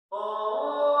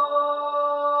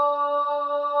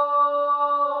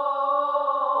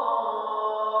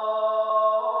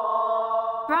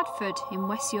Bradford in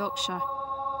West Yorkshire,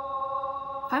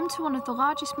 home to one of the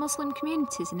largest Muslim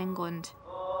communities in England.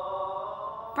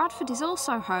 Bradford is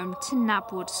also home to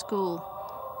Nab Wood School,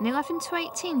 an 11 to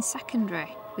 18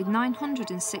 secondary with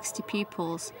 960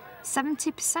 pupils,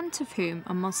 70% of whom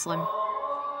are Muslim.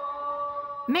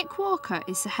 Mick Walker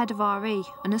is the head of RE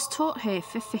and has taught here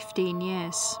for 15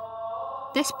 years.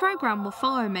 This programme will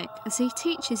follow Mick as he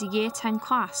teaches a Year 10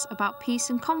 class about peace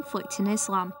and conflict in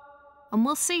Islam, and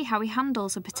we'll see how he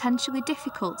handles a potentially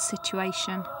difficult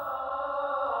situation.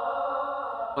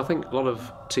 I think a lot of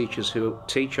teachers who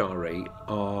teach RE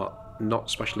are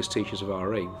not specialist teachers of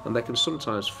RE, and they can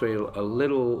sometimes feel a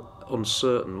little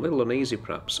uncertain, a little uneasy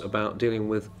perhaps, about dealing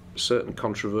with certain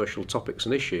controversial topics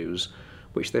and issues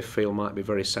which they feel might be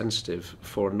very sensitive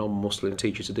for a non-Muslim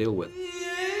teacher to deal with.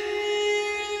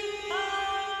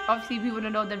 Obviously we want to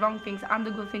know the wrong things and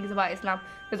the good things about Islam.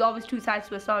 There's always two sides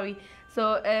to a story.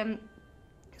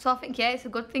 So I think, yeah, it's a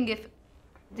good thing if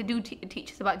they do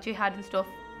teach us about jihad and stuff.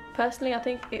 Personally, I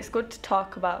think it's good to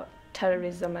talk about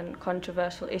terrorism and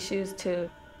controversial issues to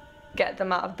get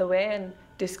them out of the way and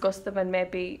discuss them, and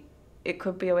maybe it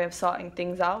could be a way of sorting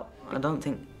things out. I don't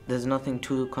think there's nothing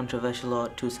too controversial or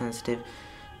too sensitive.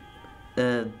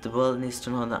 The world needs to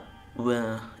know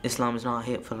that Islam is not a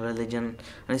hateful religion,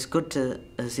 and it's good to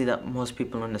see that most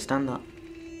people understand that.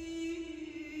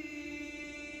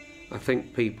 I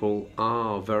think people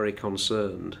are very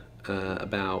concerned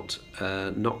about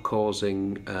not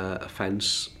causing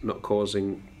offence, not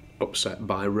causing upset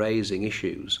by raising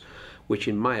issues, which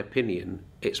in my opinion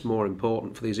it's more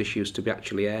important for these issues to be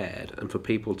actually aired and for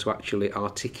people to actually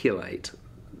articulate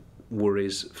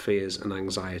worries, fears and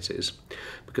anxieties,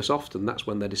 because often that's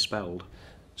when they're dispelled.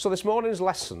 So this morning's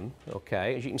lesson,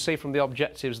 okay, as you can see from the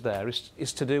objectives there,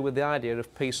 is to do with the idea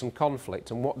of peace and conflict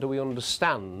and what do we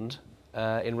understand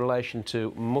in relation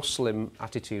to Muslim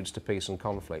attitudes to peace and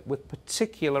conflict, with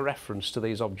particular reference to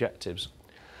these objectives.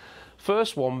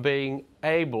 First one being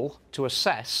able to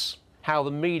assess how the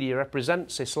media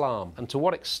represents Islam and to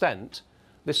what extent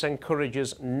this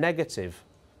encourages negative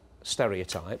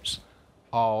stereotypes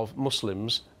of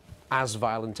Muslims as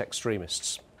violent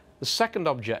extremists. The second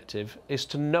objective is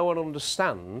to know and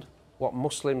understand what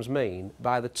Muslims mean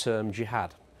by the term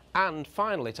jihad. And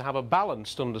finally, to have a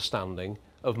balanced understanding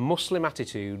of Muslim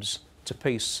attitudes to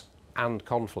peace and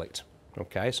conflict.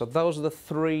 Okay, so those are the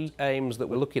three aims that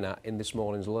we're looking at in this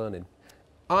morning's learning.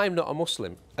 I'm not a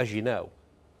Muslim, as you know.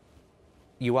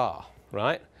 You are,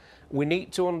 right? We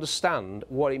need to understand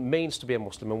what it means to be a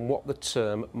Muslim and what the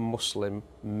term Muslim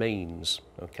means,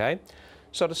 okay?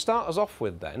 So to start us off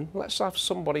with then, let's have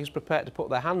somebody who's prepared to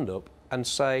put their hand up and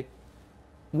say,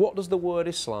 what does the word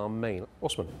Islam mean?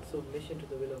 Osman? Submission to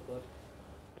the will of God.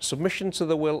 Submission to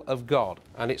the will of God.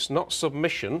 And it's not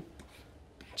submission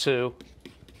to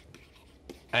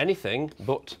anything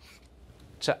but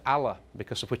to Allah,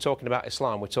 because if we're talking about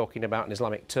Islam, we're talking about an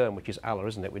Islamic term, which is Allah,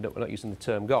 isn't it? We're not using the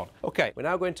term God. Okay, we're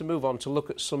now going to move on to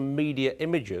look at some media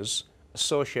images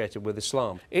associated with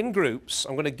Islam. In groups,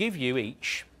 I'm going to give you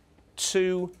each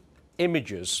 2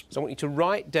 images. So I want you to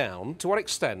write down to what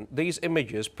extent these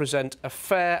images present a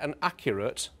fair and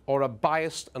accurate or a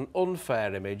biased and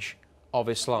unfair image of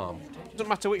Islam. Doesn't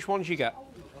matter which ones you get.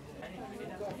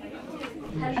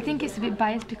 I think it's a bit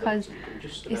biased because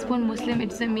it's one Muslim, it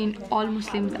doesn't mean all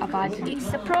Muslims are bad.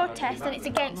 It's a protest and it's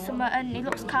against someone and it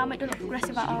looks calm, it doesn't look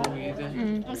aggressive at all.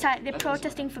 It's like they're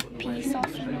protesting for peace or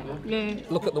something. Yeah.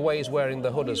 Look at the way he's wearing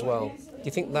the hood as well. Do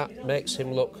you think that makes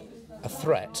him look a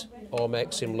threat or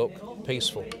makes him look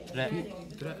peaceful? Threat.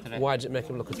 Why does it make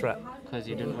him look a threat? Because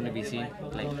you don't want to be seen.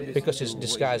 Because he's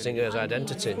disguising his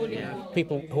identity. Yeah.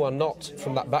 People who are not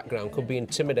from that background could be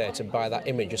intimidated by that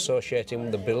image,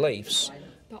 associating the beliefs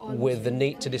with the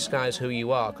need to disguise who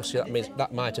you are, because that means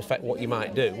that might affect what you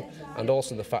might do, and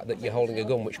also the fact that you're holding a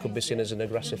gun, which could be seen as an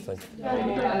aggressive thing.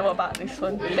 And what about this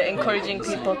one? They're encouraging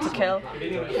people to kill.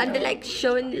 And they're like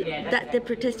showing that they're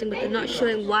protesting, but they're not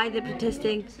showing why they're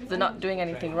protesting. They're not doing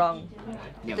anything wrong.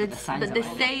 But they're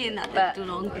saying that they're doing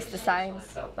wrong. It's the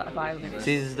signs that are violent.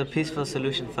 See, this is the peaceful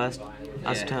solution first,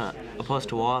 opposed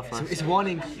to war first. It's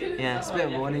warning. Yeah. It's a bit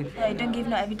of warning. They don't give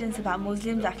no evidence about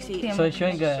Muslims actually. So it's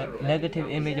showing a negative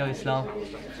image of Islam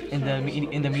in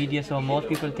the media, so most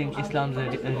people think Islam's a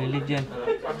religion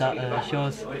that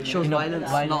shows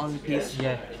violence, not only peace.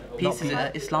 Yeah. Peace is,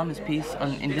 Islam is peace,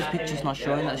 and in this picture it's not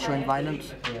showing that, it's showing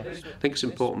violence. Yeah. I think it's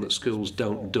important that schools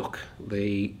don't duck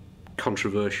the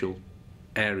controversial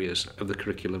areas of the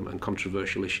curriculum and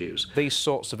controversial issues. These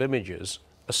sorts of images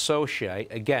associate,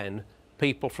 again,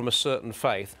 people from a certain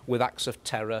faith with acts of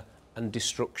terror and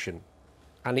destruction.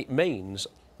 And it means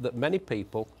that many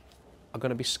people are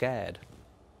going to be scared.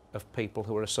 of people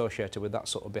who are associated with that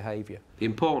sort of behaviour. The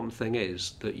important thing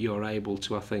is that you're able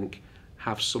to, I think,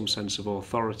 have some sense of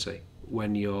authority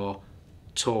when you're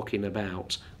talking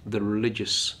about the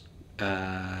religious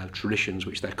traditions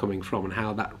which they're coming from and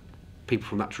how that people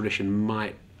from that tradition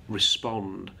might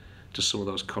respond to some of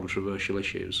those controversial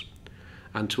issues,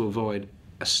 and to avoid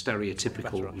a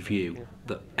stereotypical view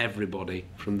that everybody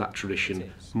from that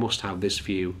tradition must have this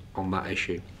view on that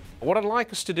issue. What I'd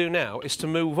like us to do now is to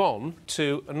move on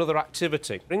to another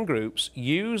activity. In groups,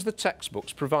 use the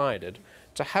textbooks provided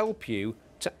to help you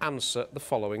to answer the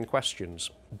following questions.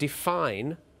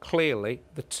 Define clearly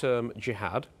the term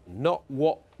jihad, not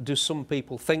what do some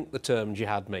people think the term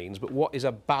jihad means, but what is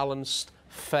a balanced,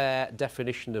 fair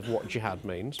definition of what jihad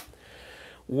means.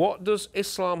 What does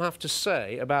Islam have to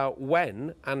say about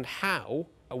when and how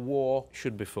a war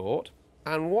should be fought?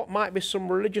 And what might be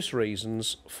some religious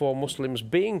reasons for Muslims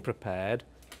being prepared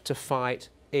to fight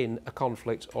in a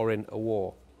conflict or in a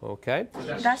war? Okay?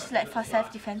 That's like for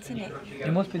self-defense, isn't it?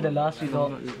 It must be the last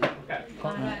resort.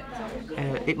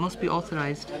 It must be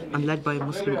authorised and led by a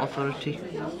Muslim authority.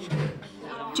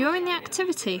 During the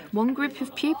activity, one group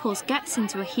of pupils gets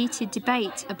into a heated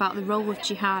debate about the role of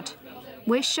jihad.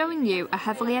 We're showing you a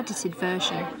heavily edited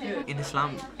version. In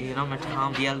Islam, you're not meant to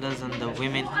harm the elders and the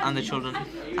women and the children,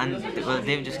 and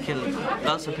they've just killed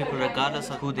lots of people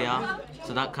regardless of who they are,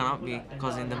 so that cannot be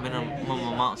causing the minimum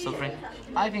amount of suffering.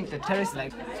 I think the terrorists,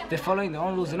 they're following their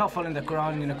own rules, they're not following the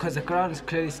Quran, because the Quran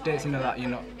clearly states, that, you're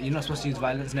not supposed to use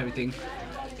violence and everything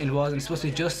in wars, and it's supposed to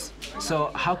be just. So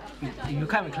how, you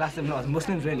can't even class them not as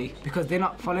Muslims really, because they're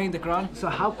not following the Quran, so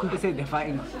how could they say they're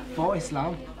fighting for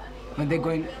Islam when they're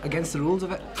going against the rules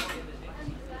of it?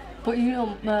 But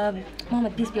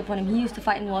Muhammad, peace be upon him, he used to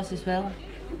fight in wars as well.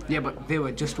 Yeah, but they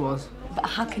were just wars. But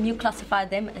how can you classify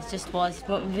them as just wars?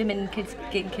 Women and kids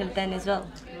getting killed then as well?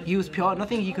 He was pure,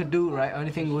 nothing he could do right or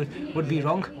anything would be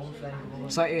wrong.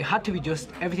 So it had to be just,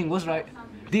 everything was right.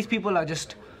 These people are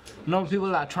just normal people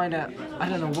that are trying to, I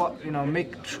don't know what,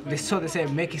 they say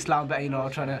make Islam better,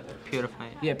 trying to Purify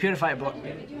it. Yeah, purify it, but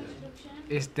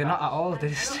they're not at all, they're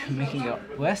just making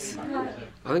it worse.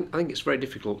 I think it's very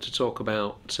difficult to talk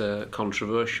about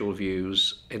controversial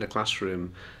views in a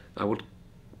classroom. I would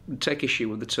take issue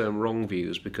with the term wrong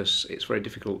views because it's very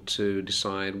difficult to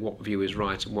decide what view is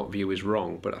right and what view is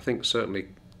wrong. But I think certainly,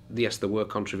 yes, there were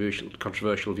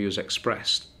controversial views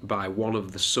expressed by one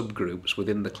of the subgroups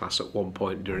within the class at one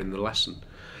point during the lesson.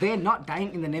 They're not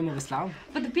dying in the name of Islam.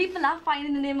 But the people are fighting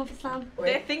in the name of Islam.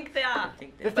 They think they are.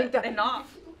 They think that they're not.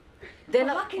 They're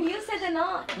not. How can you say they're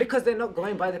not? Because they're not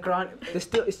going by the Quran.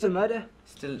 It's still murder.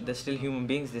 They're still human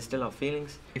beings, they still have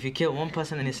feelings. If you kill one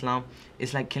person in Islam,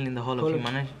 it's like killing the whole of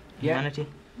humanity.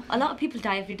 A lot of people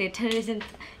die every day. Terrorism,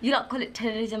 you don't call it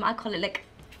terrorism, I call it like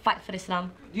fight for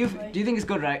Islam. Do you think it's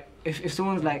good, right, if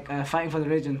someone's like fighting for the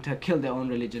religion to kill their own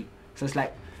religion? So it's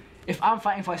like, if I'm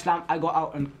fighting for Islam, I go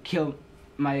out and kill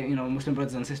my Muslim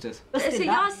brothers and sisters. So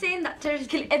you're saying that terrorists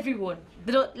kill everyone?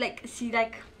 They don't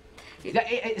Yeah,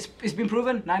 it's been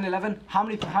proven. 9/11. How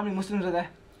many Muslims are there?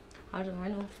 I don't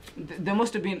know. There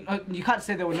must have been. You can't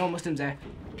say there were no Muslims there.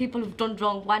 People who've done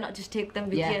wrong, why not just take them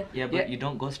with you? Yeah, but you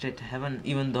don't go straight to heaven,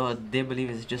 even though they believe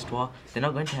it's just war. They're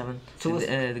not going to heaven. So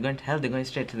they're going to hell. They're going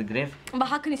straight to the grave. But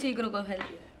how can you say you're gonna go to hell?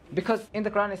 Because in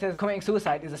the Quran it says committing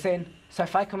suicide is a sin. So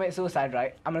if I commit suicide,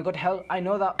 right, I'm gonna go to hell. I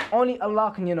know that only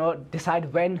Allah can,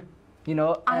 decide when.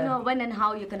 I know when and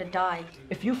how you're gonna die.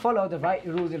 If you follow the right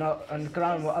rules, on the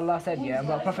Quran, what Allah said, and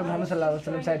what Prophet Muhammad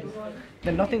said,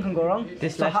 then nothing can go wrong.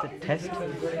 This life's a test.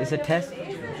 It's a test,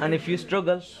 and if you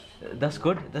struggle, that's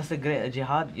good. That's the great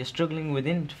jihad. You're struggling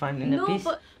within to find inner peace.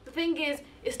 No, but the thing is,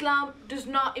 Islam does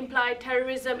not imply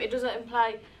terrorism. It doesn't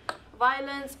imply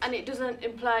violence, and it doesn't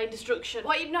imply destruction.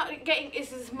 What you're not getting is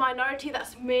this minority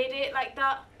that's made it like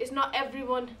that. It's not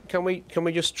everyone. Can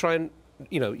we just try and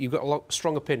you've got a lot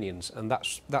strong opinions, and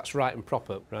that's right and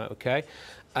proper, right? Okay,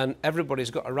 and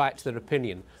everybody's got a right to their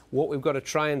opinion. What we've got to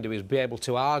try and do is be able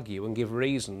to argue and give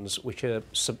reasons which are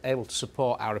able to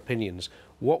support our opinions.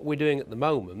 What we're doing at the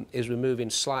moment is we're moving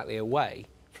slightly away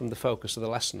from the focus of the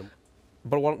lesson.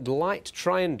 But what I'd like to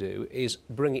try and do is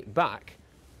bring it back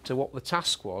to what the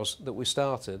task was that we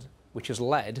started, which has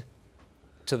led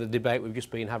to the debate we've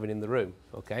just been having in the room.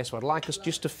 Okay, so I'd like us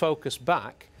just to focus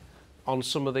back on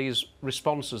some of these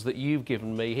responses that you've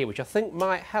given me here, which I think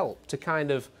might help to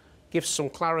kind of give some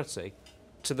clarity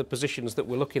to the positions that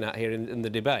we're looking at here in the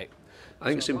debate. I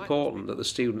think it's important that the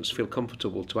students feel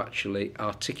comfortable to actually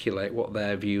articulate what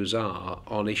their views are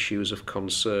on issues of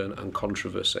concern and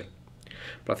controversy.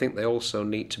 But I think they also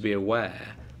need to be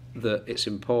aware that it's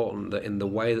important that in the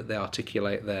way that they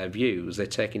articulate their views, they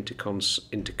take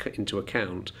into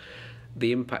account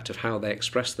the impact of how they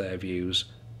express their views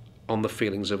on the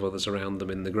feelings of others around them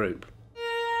in the group.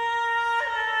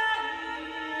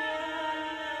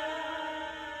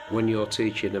 When you're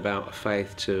teaching about a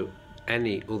faith to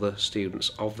any other students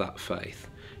of that faith,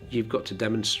 you've got to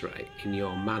demonstrate in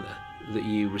your manner that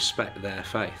you respect their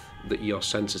faith, that you're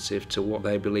sensitive to what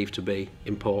they believe to be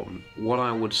important. What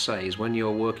I would say is when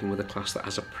you're working with a class that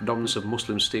has a predominance of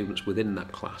Muslim students within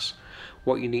that class,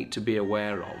 what you need to be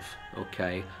aware of,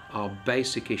 okay, are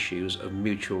basic issues of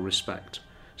mutual respect.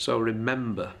 So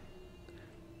remember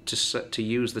to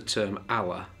use the term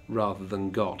Allah rather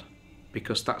than God,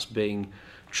 because that's being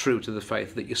true to the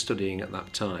faith that you're studying at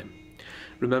that time.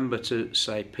 Remember to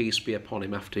say peace be upon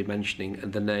him after mentioning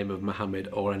the name of Muhammad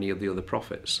or any of the other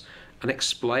prophets, and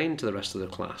explain to the rest of the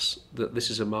class that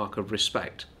this is a mark of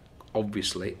respect,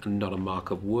 obviously, and not a mark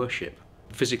of worship.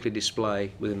 Physically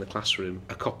display within the classroom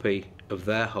a copy of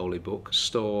their holy book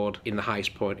stored in the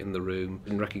highest point in the room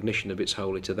in recognition of it's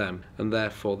holy to them, and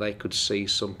therefore they could see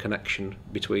some connection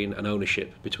between an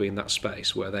ownership between that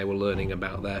space where they were learning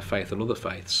about their faith and other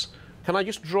faiths. Can I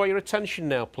just draw your attention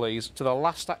now, please, to the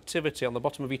last activity on the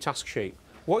bottom of your task sheet?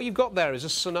 What you've got there is a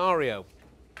scenario.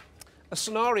 A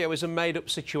scenario is a made-up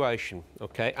situation,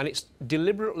 okay, and it's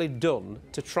deliberately done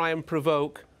to try and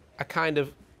provoke a kind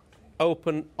of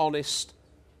open, honest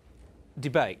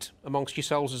debate amongst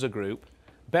yourselves as a group,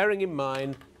 bearing in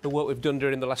mind the work we've done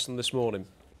during the lesson this morning.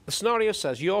 The scenario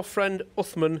says, your friend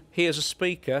Uthman hears a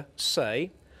speaker say,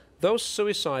 those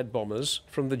suicide bombers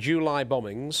from the July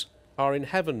bombings are in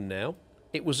heaven now.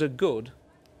 It was a good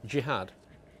jihad.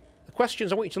 The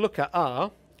questions I want you to look at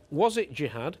are, was it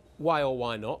jihad? Why or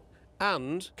why not?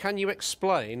 And can you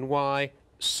explain why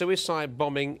suicide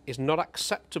bombing is not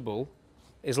acceptable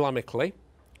Islamically?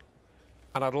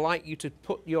 And I'd like you to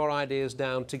put your ideas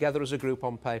down together as a group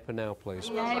on paper now, please.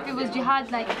 Yeah, if it was jihad,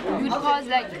 like, you would cause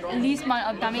like least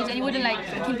amount of damage, and you wouldn't like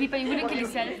kill people. You wouldn't kill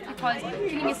yourself because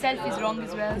killing yourself is wrong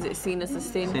as well. Is it seen as a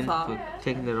sin for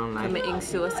taking their own life, committing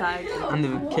suicide, and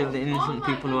they kill the innocent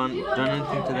people who haven't done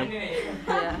anything to them?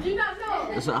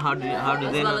 Yeah. So how do they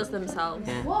know? As well as themselves.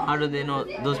 Yeah. How do they know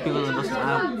those people that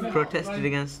have protested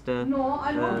against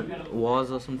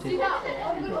wars or something?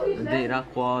 The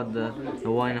Iraq war, the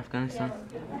war in Afghanistan.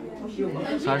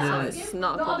 So it's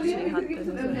not a competition.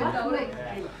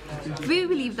 We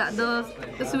believe that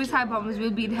the suicide bombers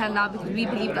will be in hell now because we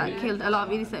believe that killed a lot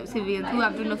of innocent civilians who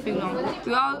have done nothing wrong.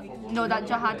 We all know that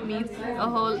jihad means a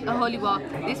holy war.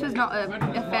 This was not a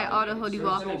fair or a holy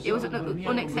war. It was an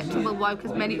unacceptable war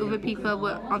because many other people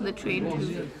were on the train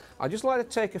too. I'd just like to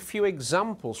take a few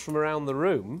examples from around the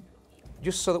room,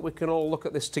 just so that we can all look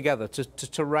at this together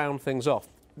to round things off.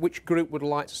 Which group would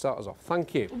like to start us off?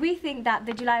 Thank you. We think that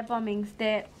the July bombings,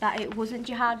 that it wasn't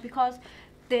jihad because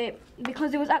there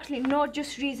was actually no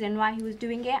just reason why he was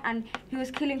doing it, and he was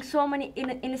killing so many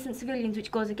innocent civilians,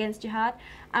 which goes against jihad,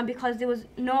 and because there was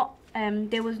no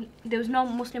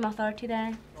Muslim authority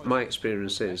there. My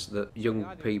experience is that young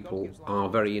people are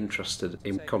very interested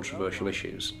in controversial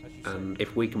issues, and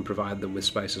if we can provide them with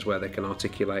spaces where they can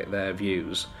articulate their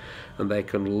views and they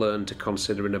can learn to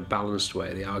consider in a balanced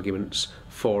way the arguments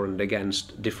for and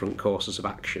against different courses of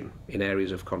action in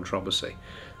areas of controversy,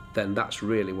 then that's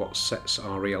really what sets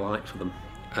RE alight for them.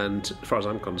 And as far as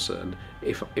I'm concerned,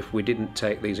 if we didn't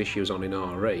take these issues on in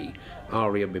RE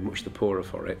would be much the poorer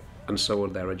for it, and so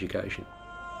would their education.